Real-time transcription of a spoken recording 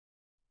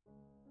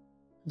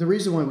The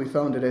reason why we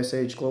founded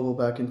SAH Global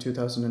back in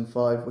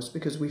 2005 was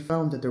because we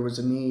found that there was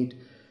a need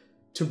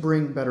to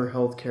bring better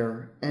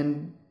healthcare.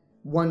 And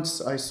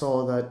once I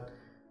saw that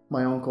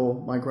my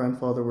uncle, my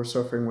grandfather were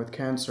suffering with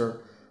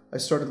cancer, I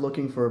started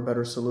looking for a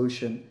better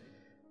solution.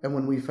 And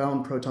when we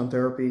found proton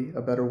therapy,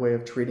 a better way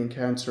of treating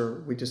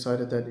cancer, we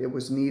decided that it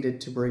was needed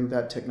to bring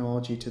that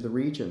technology to the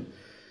region.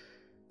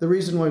 The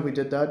reason why we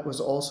did that was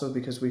also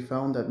because we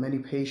found that many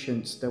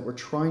patients that were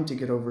trying to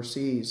get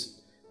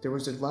overseas, there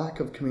was a lack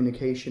of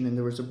communication and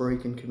there was a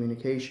break in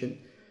communication.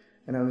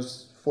 And I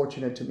was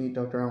fortunate to meet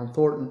Dr.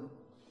 Thornton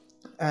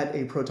at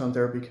a proton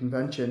therapy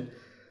convention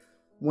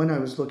when I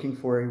was looking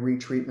for a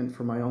retreatment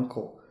for my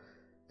uncle.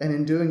 And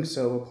in doing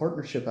so, a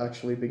partnership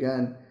actually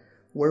began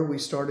where we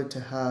started to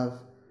have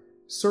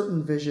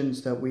certain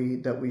visions that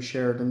we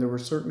shared, and there were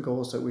certain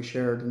goals that we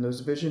shared, and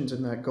those visions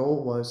and that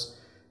goal was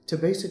to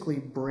basically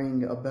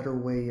bring a better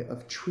way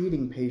of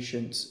treating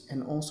patients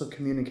and also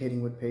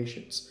communicating with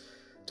patients,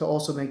 to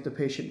also make the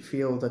patient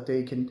feel that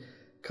they can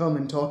come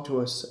and talk to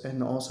us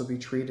and also be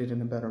treated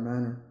in a better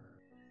manner.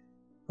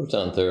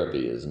 Proton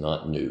therapy is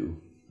not new,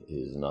 it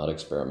is not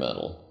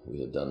experimental.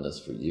 We have done this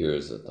for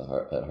years at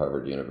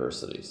Harvard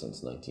University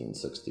since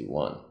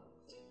 1961.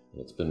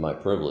 It's been my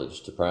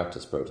privilege to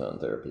practice proton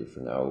therapy for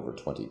now over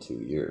 22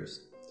 years.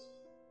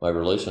 My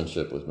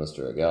relationship with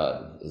Mr.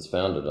 Agad is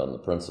founded on the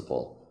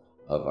principle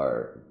of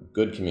our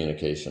good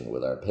communication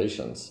with our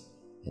patients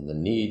and the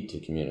need to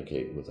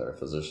communicate with our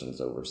physicians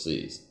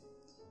overseas.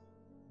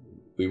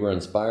 We were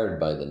inspired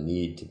by the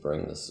need to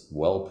bring this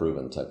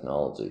well-proven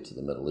technology to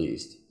the Middle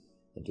East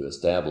and to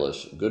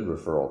establish good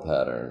referral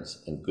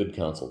patterns and good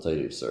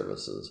consultative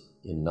services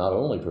in not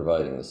only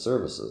providing the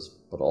services,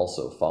 but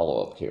also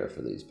follow-up care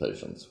for these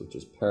patients, which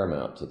is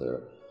paramount to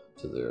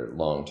their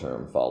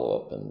long-term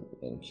follow-up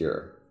and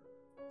cure.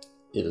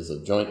 It is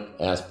a joint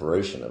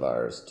aspiration of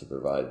ours to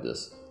provide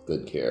this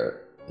good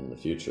care in the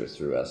future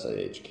through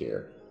SAH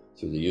Care,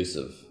 through the use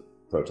of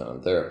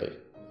proton therapy.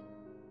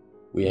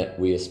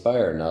 We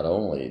aspire not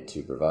only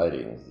to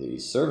providing the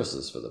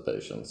services for the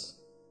patients,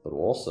 but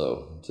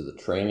also to the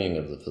training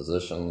of the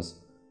physicians,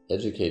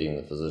 educating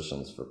the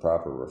physicians for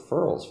proper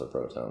referrals for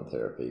proton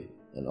therapy,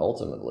 and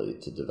ultimately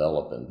to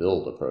develop and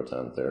build a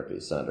proton therapy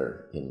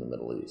center in the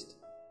Middle East.